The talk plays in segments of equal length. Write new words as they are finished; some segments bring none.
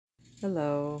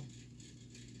Hello.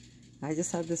 I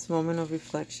just had this moment of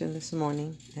reflection this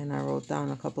morning and I wrote down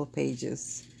a couple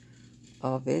pages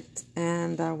of it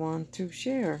and I want to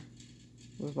share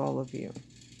with all of you.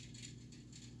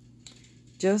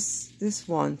 Just this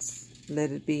once, let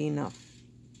it be enough.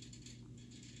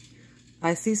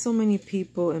 I see so many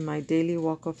people in my daily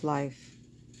walk of life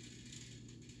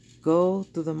go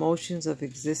through the motions of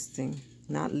existing,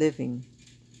 not living.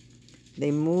 They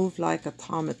move like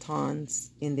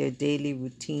automatons in their daily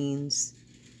routines,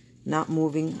 not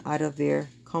moving out of their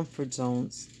comfort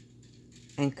zones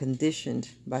and conditioned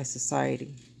by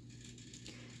society.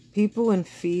 People in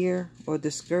fear or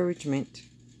discouragement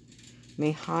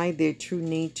may hide their true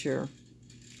nature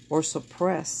or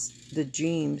suppress the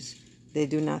dreams they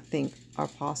do not think are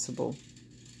possible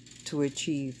to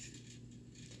achieve.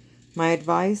 My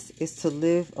advice is to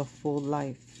live a full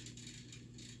life.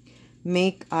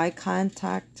 Make eye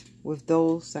contact with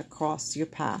those that cross your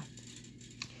path.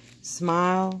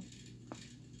 Smile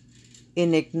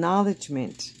in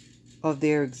acknowledgement of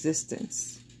their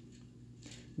existence.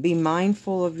 Be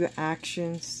mindful of your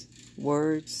actions,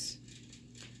 words.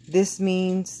 This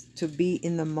means to be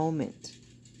in the moment,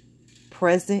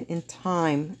 present in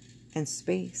time and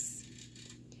space.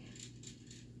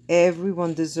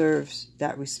 Everyone deserves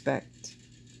that respect.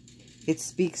 It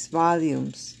speaks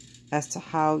volumes as to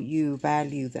how you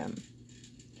value them.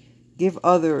 Give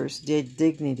others their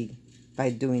dignity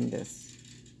by doing this.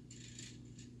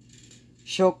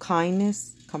 Show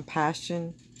kindness,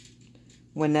 compassion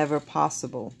whenever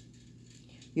possible.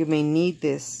 You may need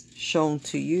this shown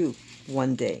to you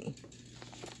one day.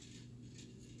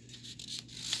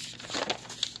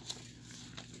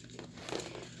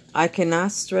 I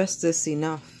cannot stress this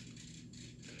enough.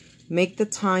 Make the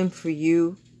time for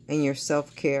you and your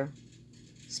self-care.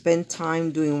 Spend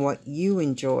time doing what you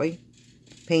enjoy.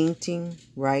 Painting,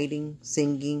 writing,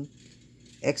 singing,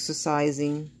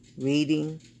 exercising,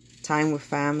 reading, time with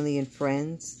family and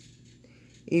friends.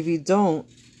 If you don't,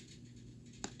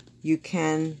 you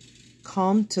can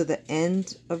come to the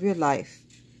end of your life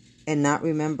and not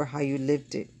remember how you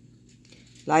lived it.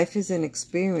 Life is an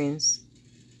experience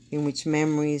in which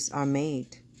memories are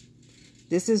made.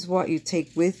 This is what you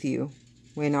take with you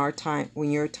when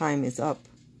your time is up.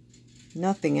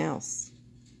 Nothing else.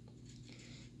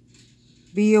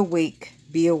 Be awake,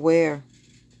 be aware,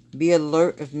 be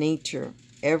alert of nature.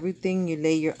 Everything you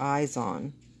lay your eyes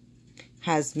on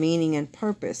has meaning and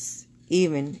purpose,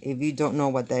 even if you don't know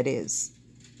what that is.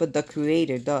 But the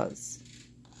Creator does.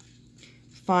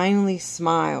 Finally,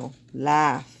 smile,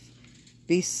 laugh,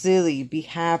 be silly, be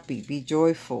happy, be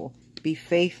joyful, be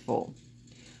faithful.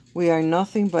 We are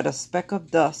nothing but a speck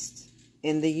of dust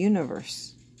in the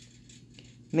universe.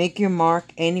 Make your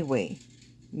mark anyway.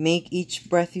 Make each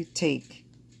breath you take,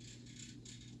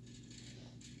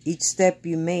 each step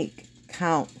you make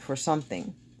count for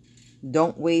something.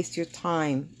 Don't waste your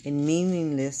time in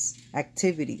meaningless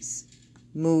activities.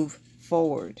 Move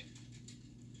forward.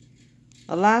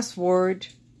 A last word,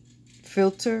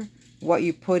 filter what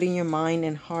you put in your mind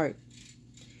and heart.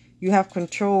 You have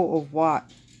control of what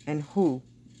and who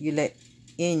you let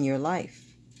in your life.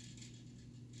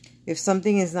 If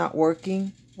something is not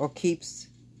working or keeps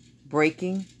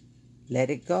breaking, let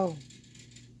it go.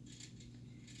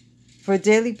 For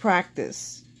daily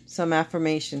practice, some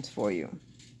affirmations for you.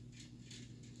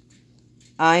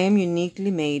 I am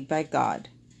uniquely made by God.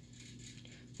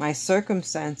 My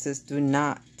circumstances do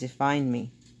not define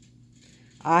me.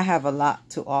 I have a lot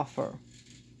to offer.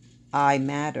 I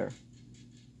matter.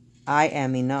 I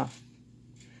am enough.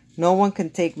 No one can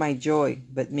take my joy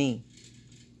but me.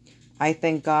 I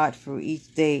thank God for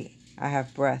each day I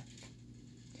have breath.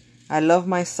 I love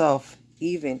myself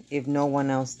even if no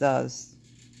one else does.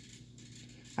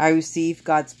 I receive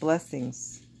God's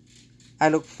blessings. I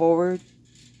look forward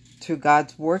to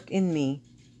God's work in me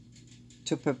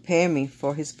to prepare me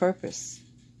for His purpose.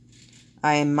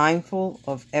 I am mindful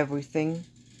of everything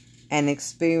and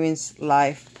experience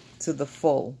life to the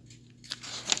full.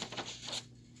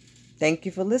 Thank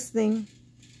you for listening.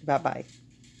 Bye-bye.